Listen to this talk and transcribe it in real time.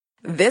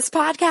This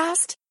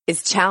podcast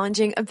is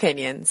Challenging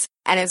Opinions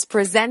and is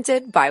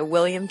presented by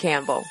William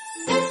Campbell.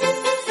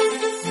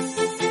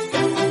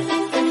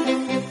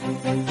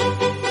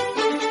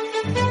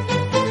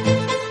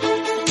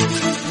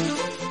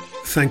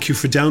 Thank you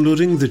for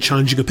downloading the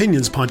Challenging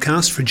Opinions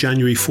podcast for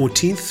January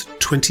 14th,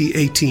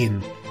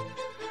 2018.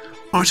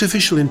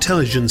 Artificial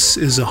intelligence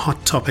is a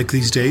hot topic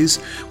these days,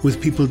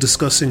 with people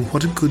discussing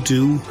what it could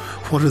do,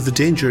 what are the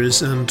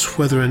dangers, and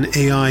whether an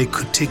AI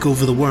could take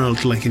over the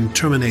world like in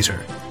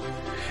Terminator.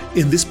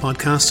 In this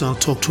podcast, I'll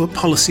talk to a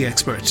policy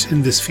expert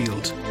in this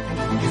field.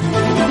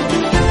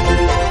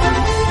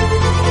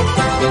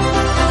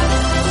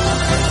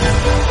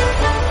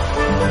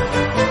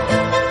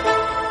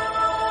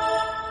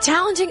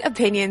 Challenging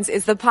Opinions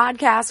is the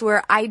podcast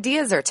where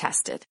ideas are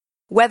tested.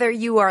 Whether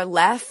you are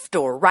left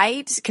or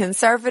right,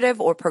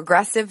 conservative or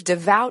progressive,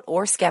 devout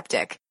or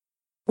skeptic.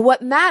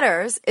 What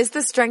matters is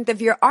the strength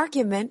of your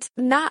argument,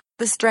 not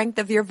the strength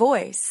of your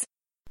voice.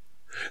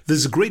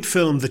 There's a great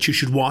film that you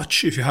should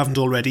watch if you haven't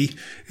already.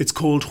 It's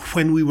called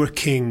When We Were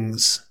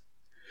Kings.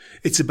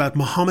 It's about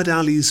Muhammad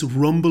Ali's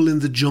Rumble in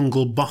the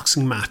Jungle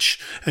boxing match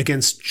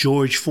against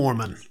George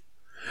Foreman.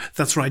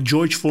 That's right,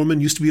 George Foreman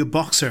used to be a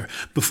boxer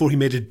before he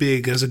made it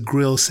big as a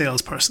grill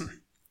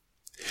salesperson.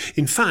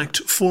 In fact,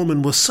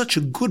 Foreman was such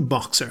a good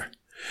boxer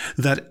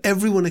that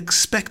everyone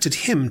expected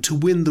him to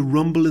win the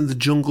Rumble in the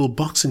Jungle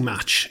boxing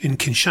match in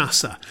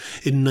Kinshasa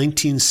in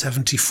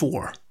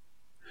 1974.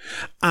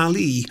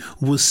 Ali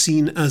was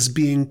seen as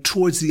being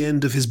towards the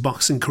end of his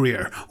boxing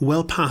career,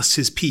 well past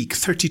his peak,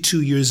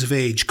 32 years of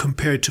age,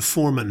 compared to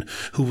Foreman,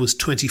 who was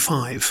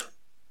 25.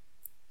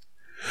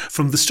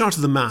 From the start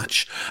of the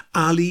match,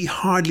 Ali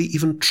hardly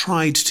even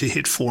tried to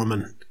hit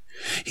Foreman.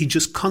 He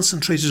just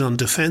concentrated on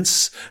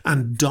defence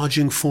and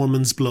dodging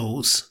Foreman's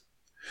blows.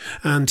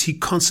 And he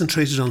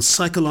concentrated on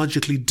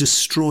psychologically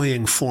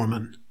destroying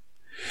Foreman.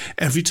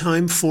 Every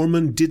time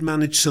Foreman did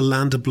manage to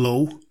land a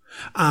blow,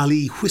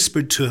 Ali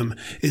whispered to him,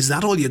 "Is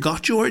that all you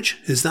got, George?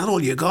 Is that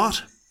all you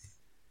got?"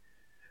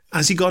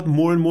 As he got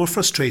more and more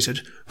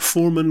frustrated,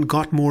 Foreman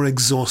got more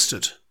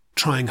exhausted,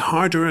 trying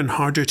harder and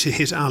harder to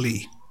hit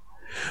Ali.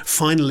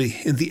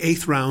 Finally, in the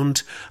 8th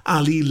round,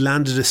 Ali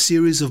landed a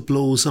series of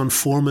blows on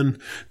Foreman,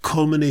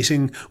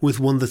 culminating with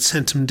one that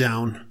sent him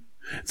down.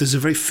 There's a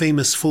very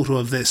famous photo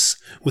of this,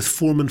 with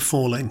Foreman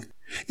falling.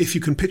 If you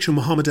can picture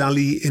Muhammad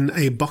Ali in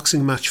a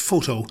boxing match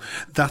photo,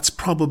 that's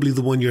probably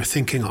the one you're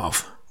thinking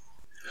of.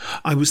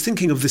 I was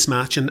thinking of this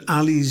match and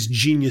Ali's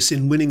genius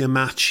in winning a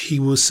match he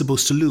was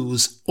supposed to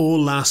lose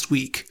all last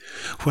week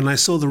when I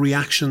saw the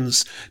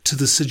reactions to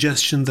the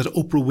suggestion that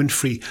Oprah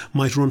Winfrey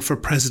might run for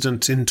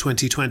president in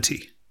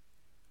 2020.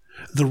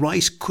 The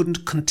right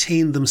couldn't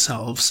contain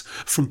themselves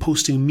from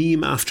posting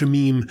meme after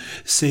meme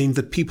saying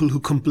that people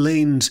who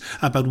complained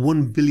about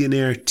one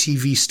billionaire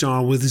TV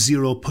star with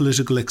zero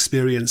political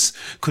experience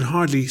could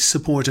hardly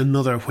support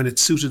another when it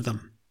suited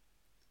them.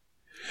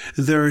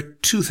 There are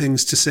two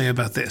things to say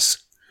about this.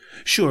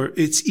 Sure,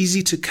 it's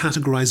easy to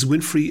categorize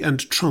Winfrey and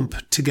Trump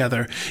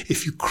together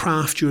if you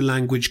craft your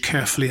language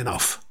carefully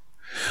enough.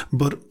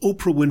 But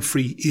Oprah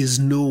Winfrey is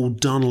no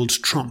Donald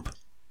Trump.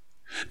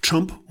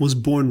 Trump was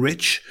born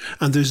rich,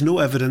 and there's no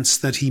evidence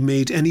that he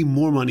made any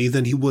more money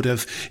than he would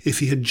have if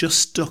he had just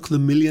stuck the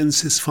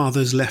millions his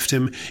fathers left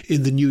him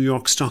in the New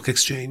York Stock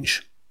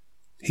Exchange.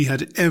 He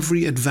had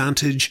every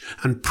advantage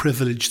and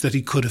privilege that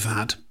he could have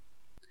had.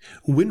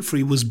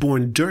 Winfrey was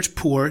born dirt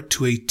poor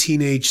to a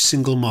teenage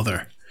single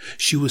mother.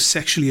 She was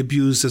sexually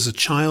abused as a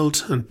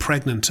child and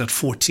pregnant at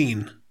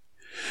 14.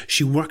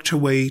 She worked her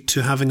way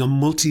to having a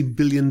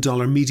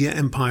multi-billion-dollar media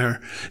empire,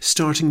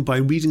 starting by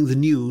reading the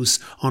news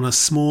on a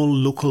small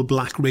local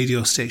black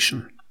radio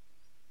station.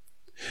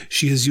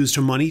 She has used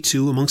her money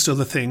to, amongst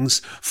other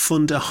things,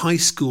 fund a high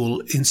school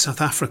in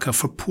South Africa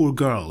for poor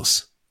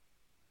girls.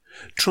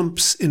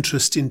 Trump's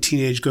interest in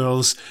teenage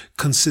girls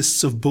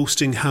consists of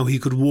boasting how he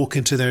could walk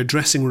into their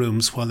dressing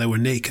rooms while they were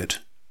naked.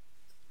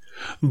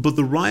 But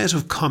the riot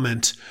of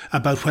comment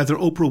about whether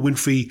Oprah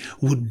Winfrey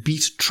would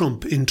beat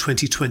Trump in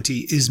 2020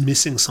 is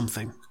missing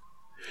something.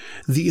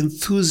 The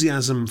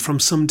enthusiasm from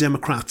some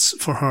Democrats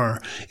for her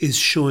is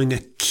showing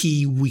a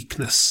key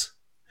weakness.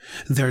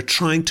 They're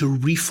trying to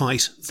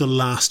refight the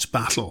last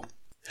battle.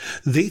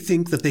 They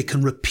think that they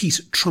can repeat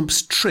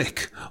Trump's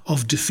trick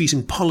of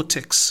defeating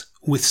politics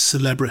with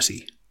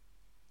celebrity.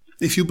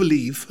 If you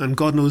believe, and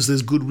God knows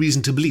there's good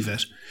reason to believe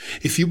it,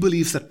 if you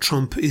believe that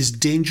Trump is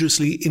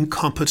dangerously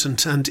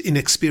incompetent and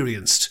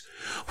inexperienced,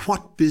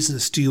 what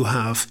business do you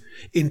have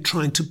in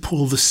trying to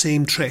pull the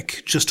same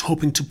trick, just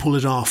hoping to pull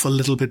it off a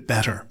little bit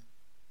better?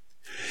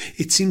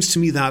 It seems to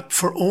me that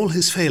for all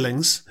his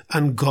failings,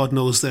 and God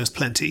knows there's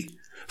plenty,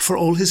 for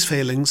all his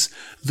failings,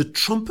 the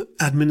Trump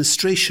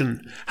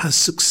administration has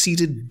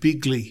succeeded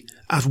bigly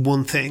at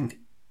one thing.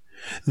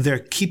 They're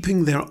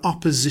keeping their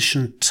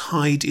opposition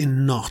tied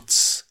in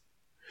knots.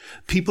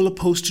 People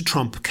opposed to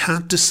Trump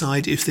can't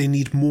decide if they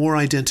need more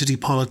identity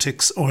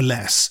politics or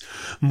less,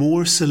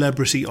 more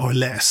celebrity or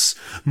less,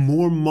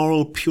 more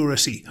moral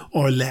purity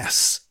or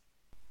less.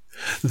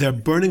 They're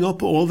burning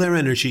up all their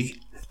energy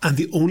And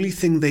the only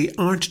thing they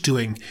aren't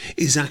doing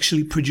is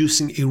actually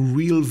producing a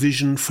real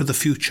vision for the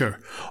future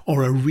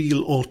or a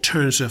real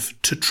alternative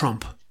to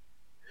Trump.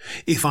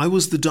 If I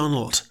was the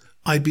Donald,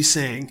 I'd be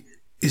saying,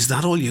 is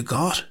that all you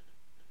got?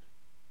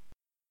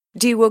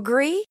 Do you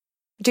agree?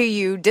 Do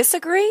you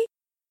disagree?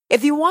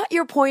 If you want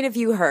your point of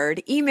view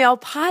heard, email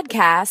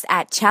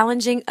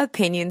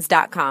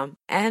podcast@challengingopinions.com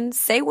and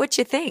say what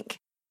you think.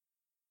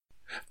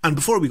 And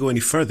before we go any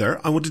further,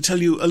 I want to tell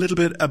you a little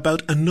bit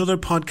about another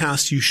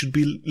podcast you should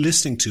be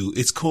listening to.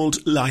 It's called,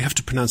 I have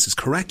to pronounce this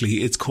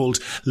correctly, it's called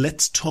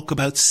Let's Talk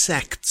About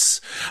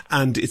Sects.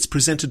 And it's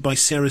presented by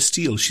Sarah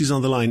Steele. She's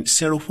on the line.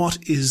 Sarah, what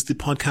is the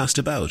podcast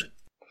about?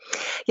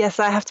 Yes,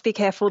 I have to be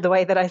careful the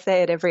way that I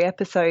say it every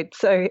episode.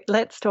 So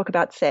let's talk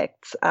about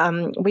sects.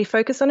 We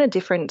focus on a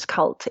different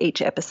cult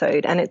each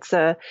episode, and it's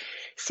a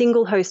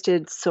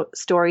single-hosted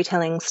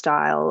storytelling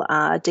style,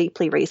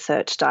 deeply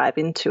researched dive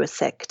into a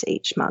sect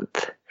each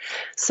month.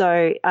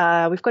 So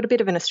we've got a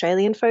bit of an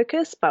Australian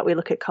focus, but we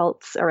look at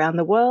cults around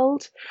the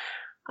world,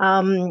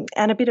 and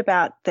a bit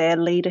about their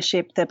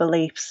leadership, their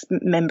beliefs,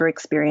 member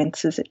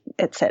experiences,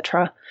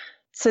 etc.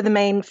 So the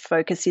main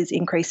focus is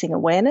increasing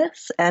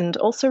awareness and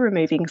also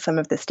removing some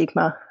of the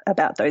stigma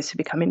about those who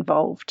become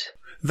involved.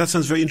 That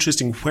sounds very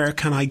interesting. Where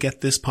can I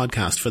get this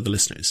podcast for the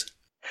listeners?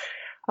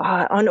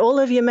 On all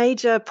of your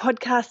major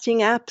podcasting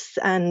apps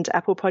and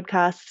Apple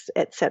Podcasts,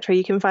 etc.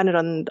 You can find it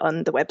on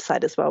the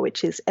website as well,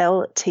 which is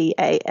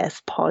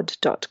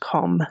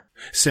ltaspod.com.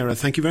 Sarah,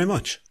 thank you very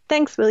much.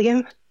 Thanks,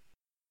 William.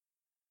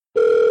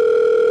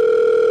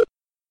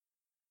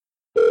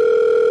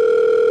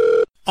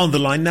 On the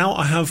line now,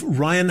 I have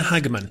Ryan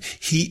Hagemann.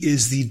 He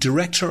is the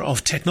Director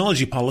of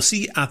Technology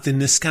Policy at the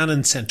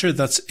Niskanen Center.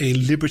 That's a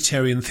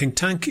libertarian think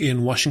tank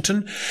in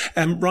Washington.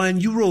 Ryan,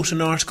 you wrote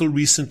an article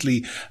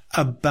recently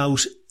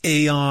about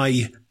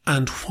AI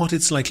and what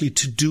it's likely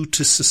to do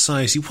to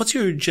society. What's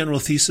your general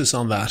thesis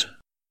on that?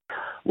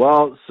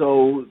 Well,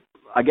 so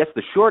I guess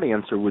the short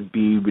answer would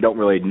be we don't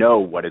really know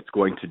what it's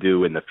going to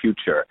do in the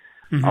future.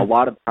 Mm-hmm. A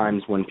lot of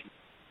times when people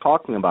are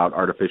talking about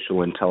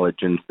artificial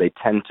intelligence, they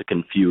tend to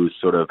confuse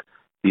sort of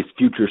these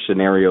future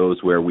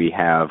scenarios where we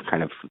have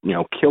kind of,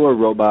 killer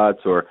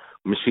robots or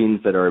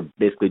machines that are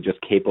basically just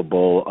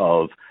capable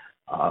of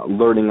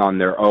learning on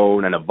their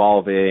own and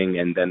evolving,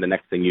 and then the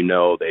next thing you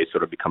know, they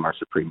sort of become our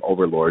supreme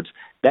overlords.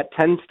 That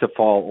tends to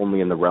fall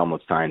only in the realm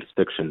of science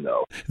fiction,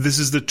 though. This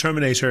is the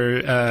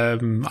Terminator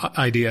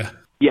idea.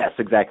 Yes,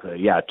 exactly.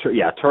 Yeah,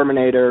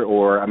 Terminator,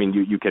 or,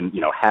 you can,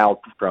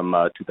 HAL from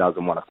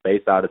 2001: A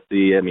Space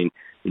Odyssey.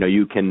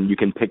 You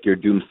can pick your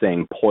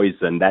doomsaying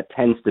poison. That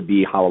tends to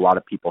be how a lot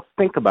of people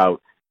think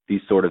about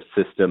these sort of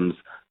systems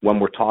when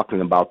we're talking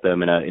about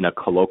them in a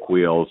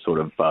colloquial sort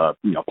of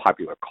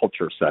popular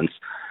culture sense.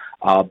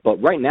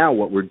 But right now,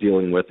 what we're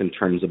dealing with in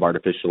terms of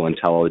artificial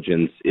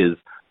intelligence is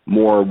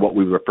more what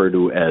we refer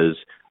to as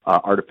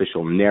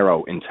artificial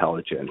narrow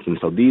intelligence, and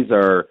so these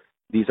are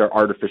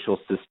artificial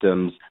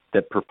systems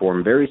that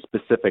perform very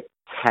specific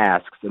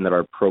tasks and that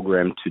are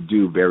programmed to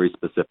do very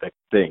specific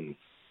things.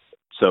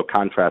 So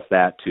contrast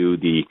that to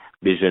the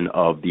vision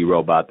of the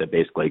robot that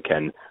basically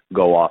can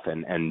go off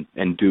and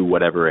do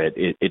whatever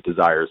it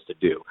desires to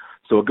do.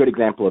 So a good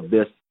example of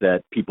this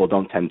that people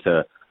don't tend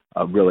to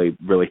really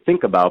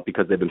think about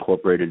because they've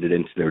incorporated it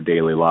into their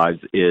daily lives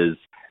is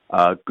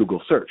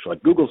Google search.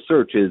 Like Google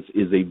search is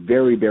a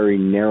very, very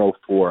narrow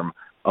form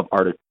of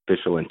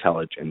artificial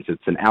intelligence.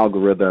 It's an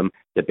algorithm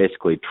that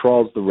basically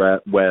trawls the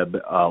web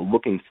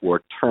looking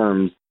for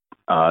terms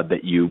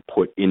that you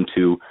put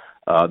into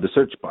the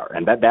search bar,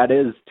 and that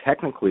is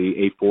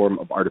technically a form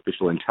of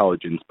artificial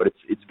intelligence, but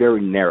it's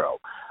very narrow.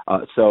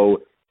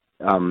 So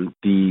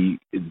the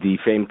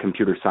famed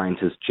computer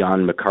scientist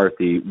John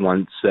McCarthy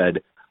once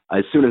said,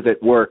 "As soon as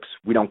it works,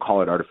 we don't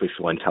call it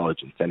artificial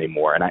intelligence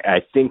anymore." And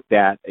I think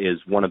that is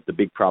one of the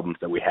big problems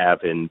that we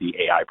have in the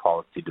AI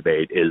policy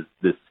debate is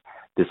this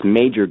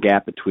major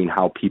gap between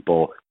how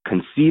people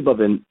conceive of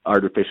an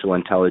artificial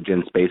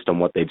intelligence based on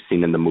what they've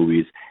seen in the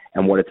movies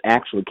and what it's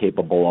actually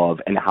capable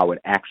of and how it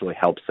actually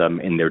helps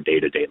them in their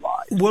day-to-day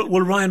lives.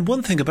 Well, Ryan,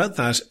 one thing about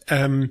that,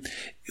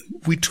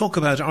 we talk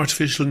about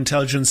artificial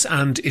intelligence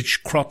and it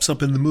crops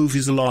up in the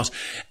movies a lot,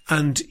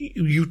 and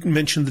you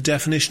mentioned the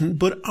definition,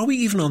 but are we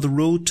even on the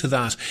road to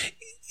that?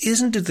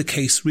 Isn't it the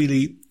case,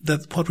 really,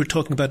 that what we're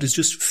talking about is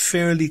just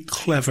fairly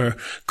clever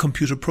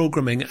computer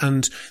programming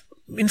and,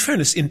 in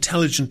fairness,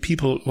 intelligent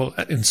people, well,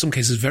 in some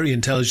cases very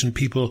intelligent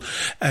people,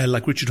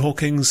 like Richard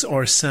Hawkins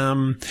or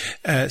Sam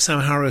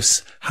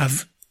Harris,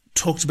 have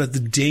talked about the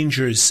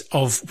dangers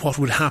of what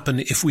would happen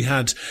if we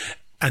had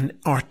a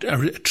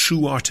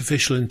true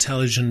artificially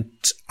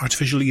intelligent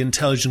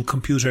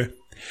computer.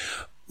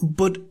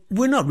 But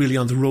we're not really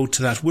on the road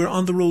to that. We're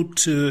on the road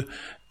to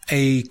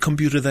a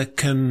computer that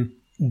can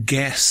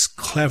guess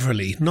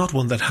cleverly, not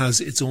one that has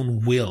its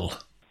own will.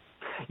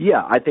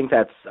 Yeah, I think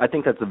that's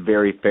a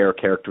very fair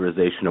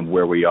characterization of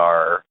where we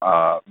are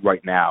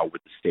right now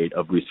with the state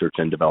of research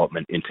and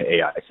development into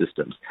AI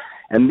systems.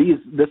 And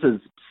this is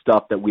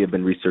stuff that we have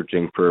been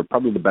researching for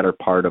probably the better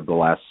part of the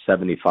last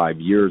 75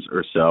 years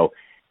or so.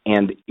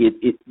 And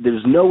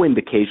there's no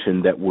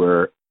indication that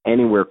we're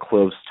anywhere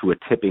close to a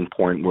tipping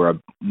point where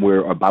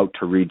we're about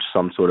to reach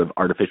some sort of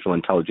artificial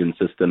intelligence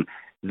system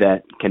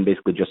that can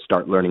basically just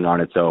start learning on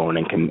its own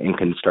and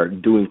can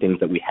start doing things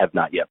that we have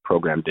not yet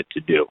programmed it to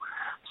do.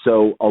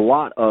 So a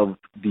lot of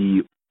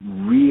the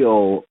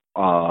real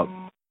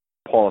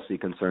policy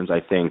concerns, I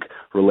think,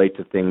 relate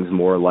to things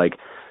more like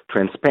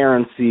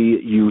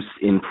transparency, use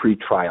in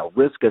pretrial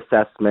risk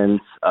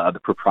assessments, the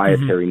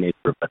proprietary nature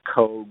of the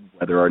code,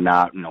 whether or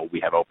not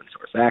we have open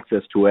source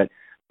access to it,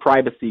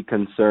 privacy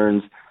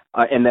concerns,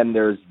 and then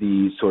there's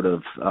the sort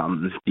of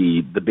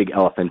the big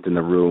elephant in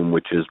the room,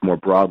 which is more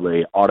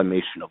broadly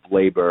automation of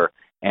labor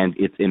and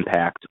its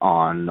impact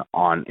on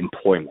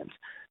employment.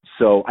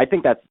 So I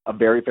think that's a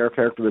very fair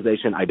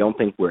characterization. I don't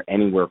think we're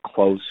anywhere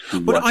close to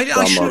what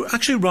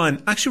actually,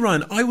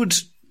 Ryan, I would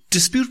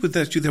dispute with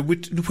that.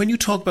 When you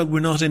talk about we're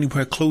not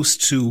anywhere close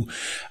to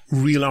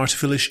real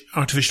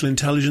artificial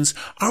intelligence,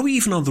 are we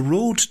even on the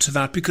road to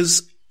that?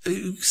 Because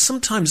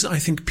sometimes I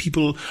think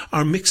people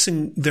are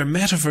mixing their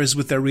metaphors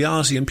with their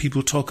reality, and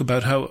people talk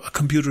about how a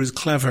computer is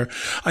clever.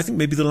 I think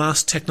maybe the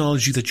last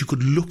technology that you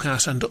could look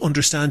at and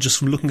understand just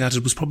from looking at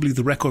it was probably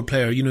the record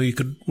player. You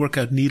could work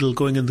out needle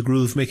going in the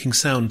groove, making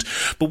sound.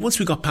 But once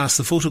we got past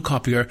the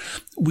photocopier,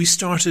 we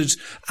started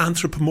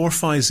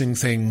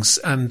anthropomorphizing things.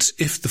 And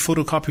if the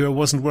photocopier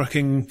wasn't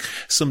working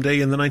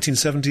someday in the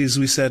 1970s,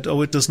 we said,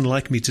 oh, it doesn't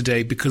like me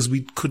today, because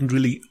we couldn't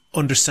really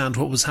understand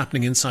what was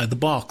happening inside the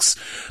box.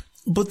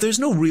 But there's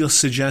no real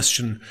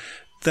suggestion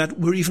that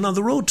we're even on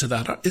the road to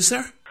that, is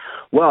there?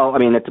 Well, I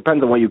mean, it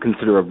depends on what you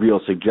consider a real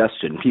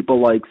suggestion.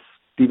 People like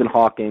Stephen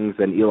Hawking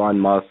and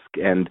Elon Musk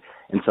and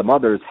some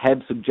others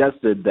have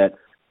suggested that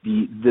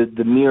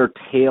the mere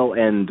tail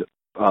end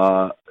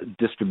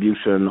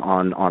distribution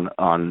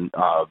on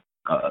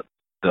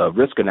the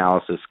risk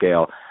analysis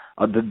scale,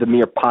 the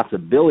mere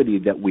possibility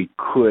that we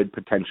could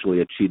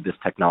potentially achieve this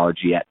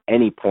technology at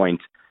any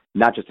point,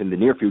 not just in the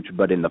near future,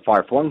 but in the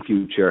far-flung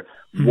future,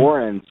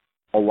 warrants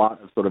a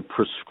lot of sort of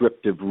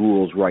prescriptive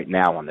rules right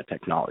now on the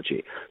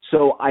technology.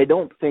 So I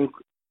don't think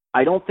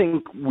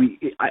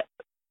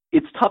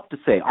it's tough to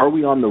say. Are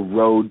we on the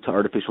road to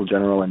artificial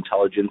general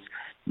intelligence?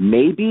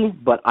 Maybe,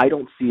 but I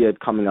don't see it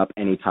coming up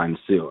anytime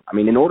soon. I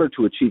mean, in order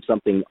to achieve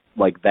something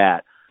like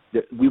that,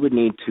 we would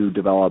need to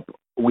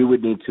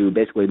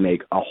basically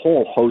make a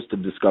whole host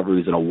of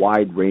discoveries in a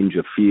wide range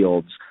of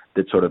fields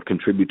that sort of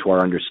contribute to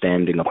our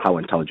understanding of how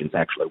intelligence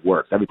actually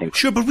works. Everything.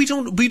 Sure, but we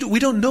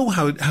don't know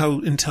how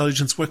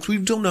intelligence works. We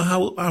don't know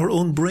how our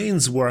own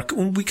brains work.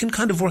 We can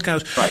kind of work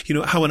out,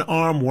 how an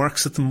arm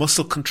works, that the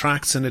muscle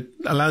contracts and it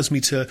allows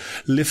me to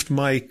lift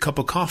my cup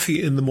of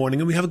coffee in the morning,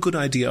 and we have a good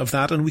idea of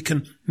that, and we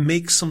can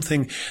make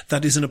something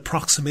that is an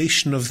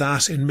approximation of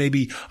that in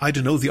maybe, I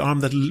don't know, the arm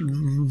that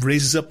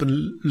raises up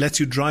and lets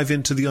you drive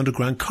into the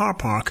underground car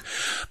park.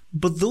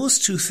 But those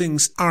two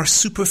things are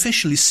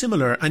superficially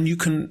similar, and you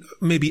can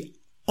maybe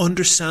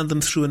understand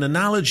them through an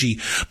analogy.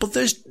 But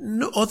there's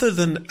no, other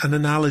than an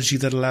analogy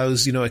that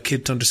allows, a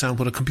kid to understand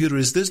what a computer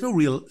is, there's no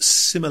real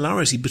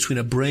similarity between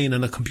a brain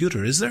and a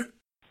computer, is there?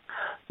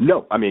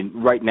 No, I mean,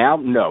 right now,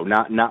 no,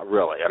 not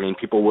really. I mean,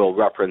 people will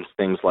reference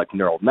things like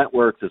neural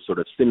networks as sort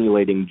of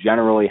simulating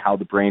generally how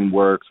the brain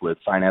works with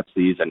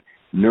synapses and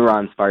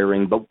neurons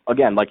firing. But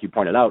again, like you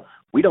pointed out,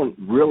 we don't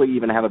really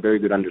even have a very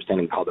good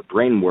understanding of how the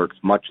brain works,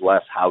 much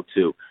less how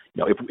to,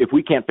 if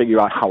we can't figure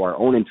out how our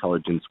own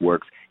intelligence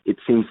works, it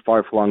seems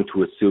far-flung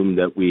to assume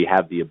that we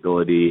have the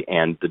ability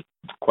and,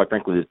 quite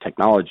frankly, the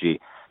technology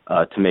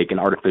to make an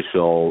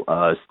artificial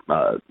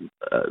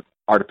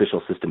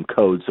system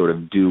code sort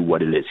of do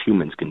what it is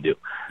humans can do.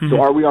 Mm-hmm. So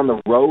are we on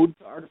the road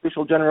to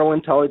artificial general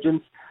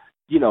intelligence?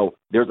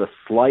 There's a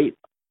slight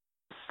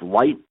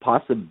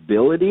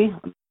possibility.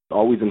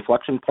 Always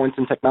inflection points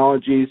in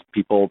technologies.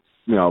 People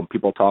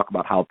talk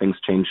about how things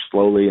change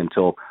slowly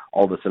until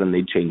all of a sudden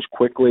they change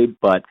quickly.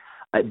 But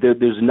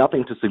there's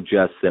nothing to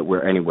suggest that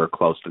we're anywhere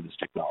close to this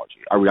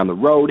technology. Are we on the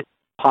road?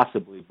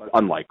 Possibly, but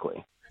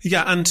unlikely.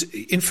 Yeah, and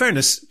in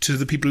fairness to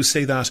the people who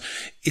say that,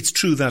 it's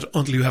true that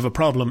until you have a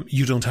problem,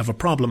 you don't have a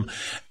problem.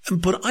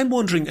 But I'm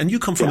wondering, and you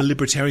come from a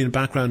libertarian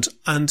background,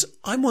 and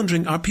I'm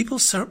wondering, are people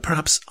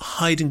perhaps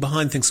hiding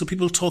behind things? So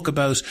people talk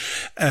about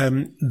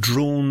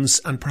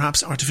drones and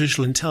perhaps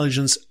artificial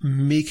intelligence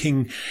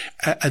making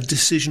a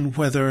decision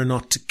whether or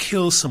not to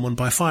kill someone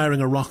by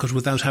firing a rocket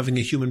without having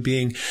a human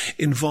being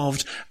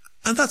involved.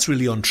 And that's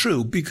really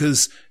untrue,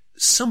 because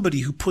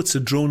somebody who puts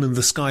a drone in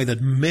the sky that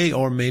may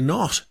or may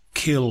not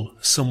kill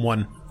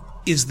someone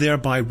is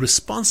thereby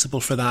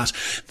responsible for that.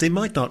 They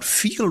might not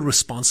feel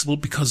responsible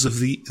because of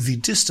the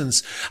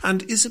distance.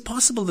 And is it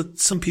possible that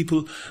some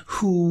people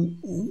who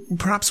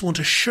perhaps want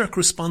to shirk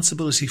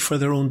responsibility for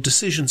their own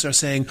decisions are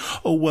saying,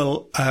 oh,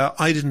 well,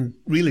 I didn't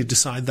really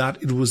decide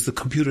that. It was the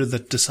computer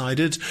that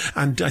decided.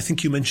 And I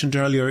think you mentioned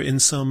earlier in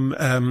some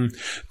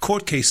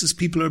court cases,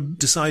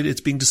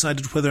 it's being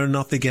decided whether or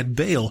not they get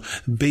bail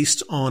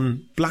based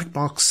on black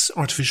box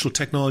artificial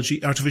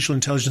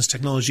intelligence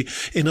technology.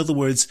 In other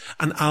words,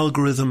 an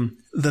algorithm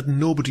system that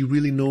nobody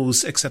really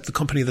knows except the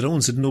company that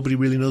owns it. Nobody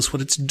really knows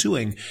what it's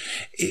doing.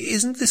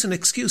 Isn't this an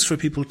excuse for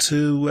people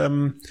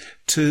to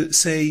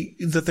say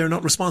that they're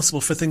not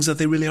responsible for things that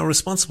they really are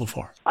responsible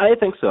for? I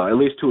think so, at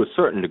least to a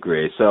certain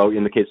degree. So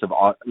in the case of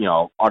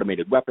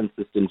automated weapon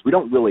systems, we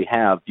don't really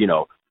have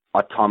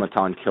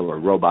automaton killer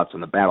robots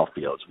on the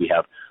battlefields. We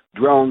have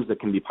drones that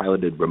can be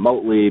piloted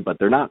remotely, but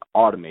they're not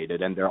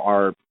automated, and there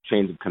are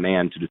chains of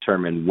command to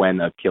determine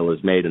when a kill is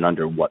made and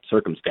under what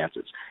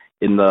circumstances.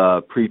 In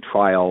the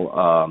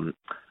pre-trial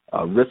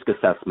risk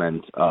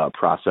assessment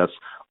process,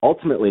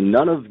 ultimately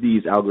none of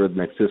these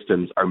algorithmic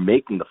systems are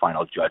making the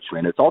final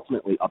judgment. It's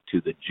ultimately up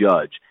to the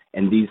judge,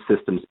 and these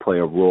systems play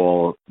a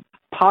role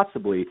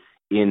possibly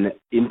in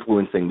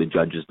influencing the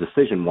judge's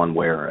decision one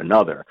way or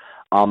another.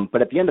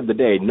 But at the end of the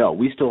day, no,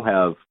 we still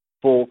have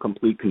full,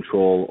 complete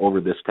control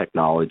over this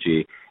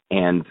technology.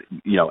 And,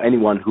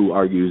 anyone who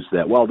argues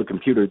that, well, the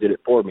computer did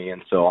it for me,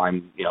 and so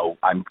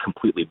I'm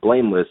completely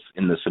blameless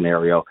in this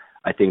scenario,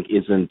 I think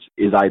is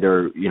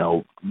either,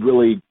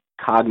 really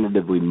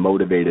cognitively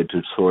motivated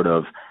to sort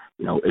of,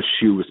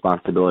 eschew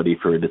responsibility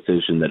for a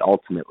decision that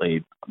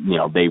ultimately,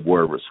 they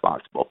were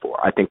responsible for.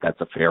 I think that's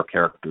a fair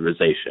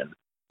characterization.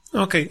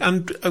 Okay,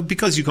 and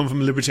because you come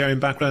from a libertarian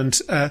background,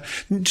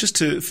 just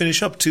to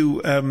finish up,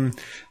 to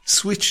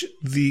switch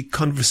the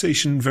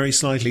conversation very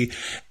slightly,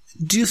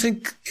 do you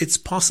think it's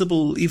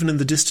possible, even in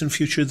the distant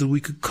future, that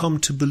we could come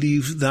to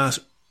believe that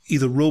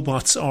either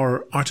robots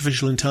or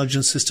artificial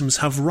intelligence systems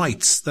have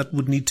rights that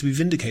would need to be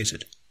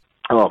vindicated?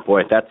 Oh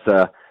boy, that's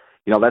one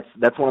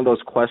of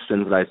those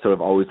questions that I sort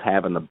of always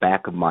have in the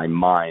back of my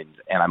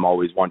mind, and I'm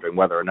always wondering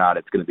whether or not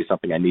it's going to be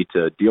something I need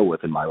to deal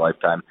with in my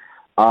lifetime.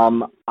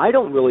 I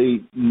don't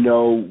really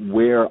know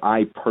where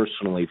I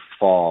personally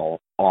fall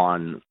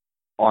on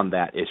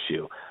that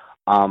issue.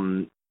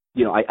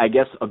 I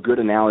guess a good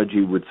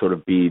analogy would sort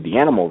of be the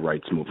animal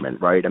rights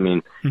movement, right? I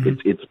mean,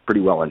 it's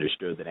pretty well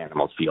understood that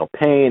animals feel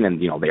pain,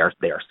 and they are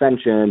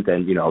sentient,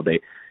 and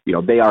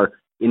they are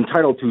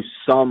entitled to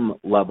some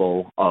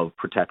level of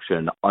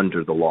protection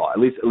under the law, at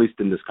least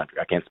in this country.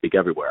 I can't speak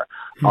everywhere,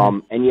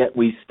 and yet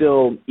we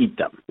still eat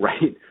them,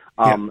 right?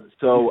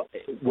 So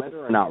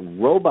whether or not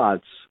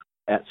robots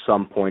at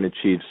some point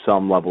achieve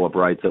some level of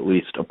rights, at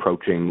least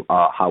approaching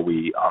how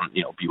we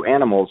view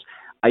animals,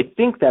 I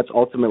think that's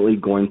ultimately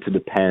going to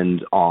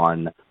depend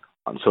on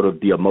sort of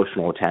the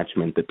emotional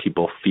attachment that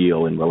people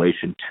feel in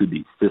relation to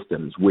these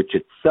systems, which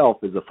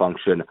itself is a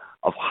function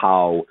of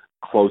how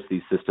close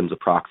these systems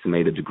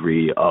approximate a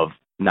degree of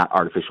not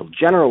artificial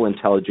general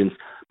intelligence,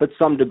 but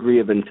some degree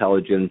of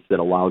intelligence that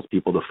allows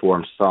people to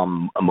form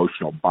some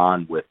emotional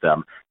bond with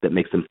them that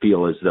makes them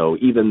feel as though,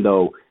 even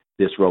though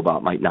this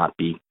robot might not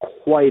be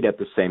quite at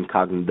the same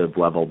cognitive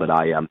level that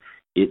I am,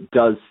 it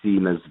does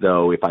seem as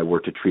though if I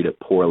were to treat it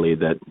poorly,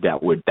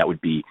 that would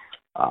be,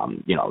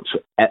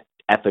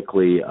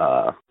 ethically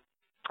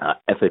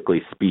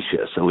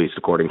specious, at least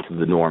according to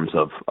the norms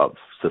of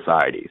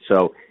society.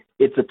 So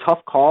it's a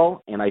tough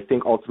call, and I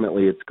think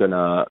ultimately it's going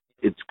to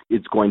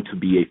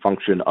be a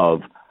function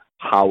of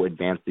how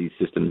advanced these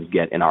systems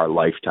get in our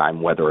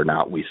lifetime, whether or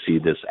not we see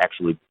this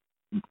actually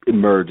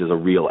emerge as a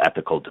real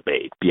ethical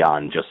debate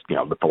beyond just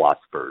the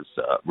philosopher's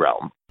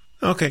realm.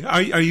 Okay.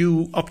 Are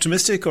you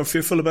optimistic or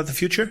fearful about the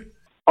future?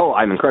 Oh,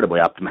 I'm incredibly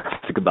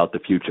optimistic about the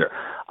future.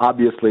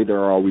 Obviously, there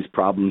are always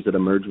problems that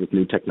emerge with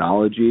new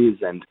technologies,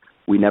 and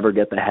we never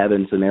get the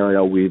heaven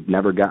scenario. We've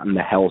never gotten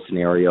the hell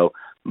scenario.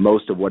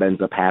 Most of what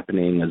ends up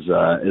happening is,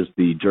 as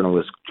the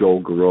journalist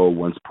Joel Garreau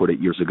once put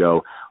it years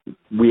ago,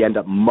 we end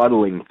up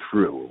muddling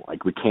through.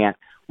 Like we can't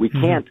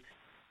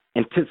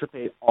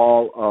anticipate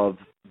all of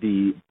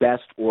the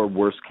best or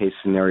worst case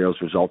scenarios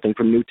resulting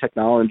from new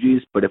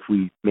technologies, but if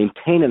we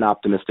maintain an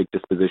optimistic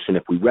disposition,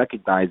 if we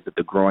recognize that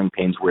the growing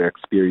pains we're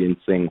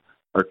experiencing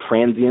are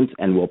transient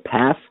and will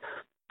pass,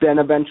 then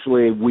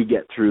eventually we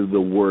get through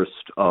the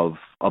worst of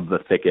the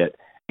thicket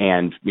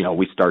and,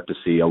 we start to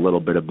see a little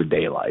bit of the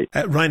daylight.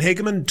 Ryan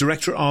Hagemann,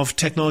 Director of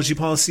Technology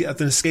Policy at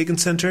the Niskagen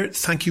Center,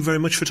 thank you very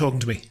much for talking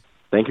to me.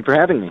 Thank you for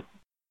having me.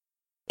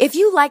 If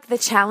you like the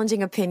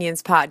Challenging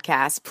Opinions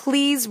podcast,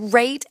 please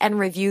rate and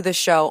review the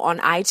show on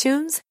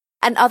iTunes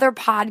and other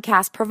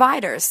podcast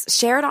providers.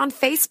 Share it on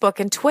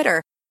Facebook and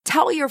Twitter.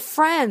 Tell your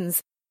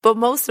friends. But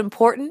most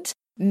important,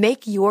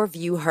 make your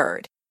view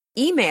heard.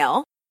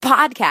 Email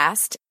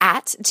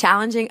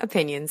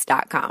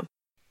podcast@challengingopinions.com.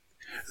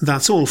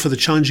 That's all for the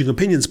Challenging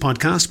Opinions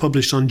podcast,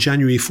 published on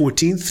January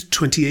 14th,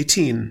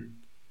 2018.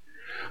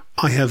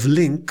 I have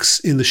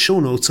links in the show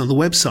notes on the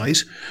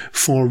website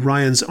for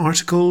Ryan's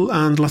article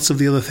and lots of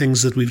the other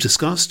things that we've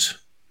discussed.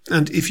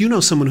 And if you know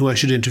someone who I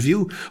should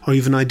interview, or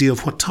even an idea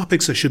of what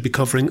topics I should be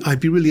covering,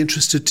 I'd be really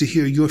interested to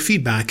hear your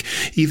feedback,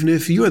 even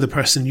if you're the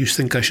person you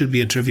think I should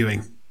be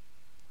interviewing.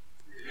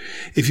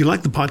 If you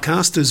like the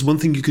podcast, there's one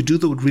thing you could do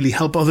that would really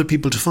help other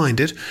people to find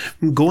it.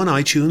 Go on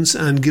iTunes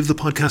and give the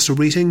podcast a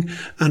rating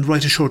and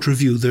write a short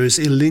review. There's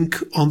a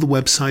link on the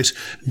website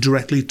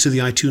directly to the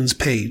iTunes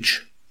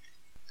page.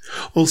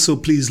 Also,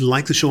 please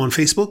like the show on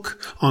Facebook.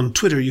 On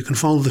Twitter, you can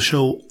follow the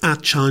show at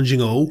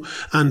ChallengingO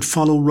and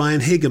follow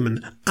Ryan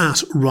Hagemann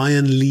at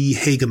Ryan Lee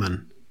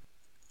Hagemann.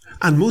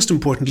 And most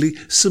importantly,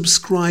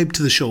 subscribe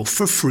to the show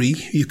for free.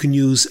 You can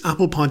use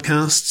Apple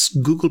Podcasts,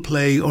 Google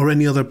Play, or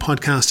any other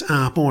podcast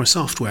app or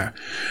software.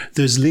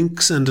 There's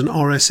links and an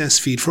RSS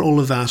feed for all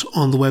of that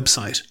on the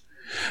website.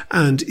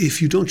 And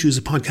if you don't use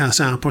a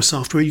podcast app or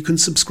software, you can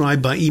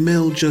subscribe by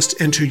email. Just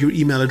enter your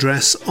email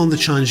address on the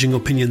Challenging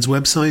Opinions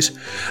website,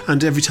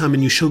 and every time a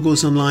new show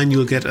goes online,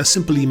 you'll get a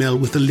simple email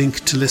with a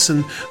link to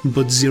listen,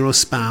 but zero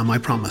spam, I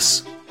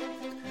promise.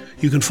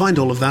 You can find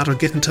all of that or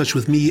get in touch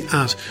with me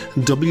at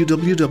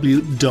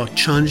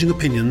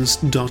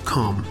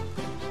www.challengingopinions.com.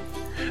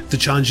 The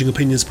Challenging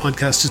Opinions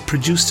podcast is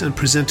produced and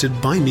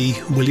presented by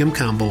me, William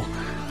Campbell.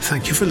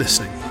 Thank you for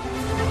listening.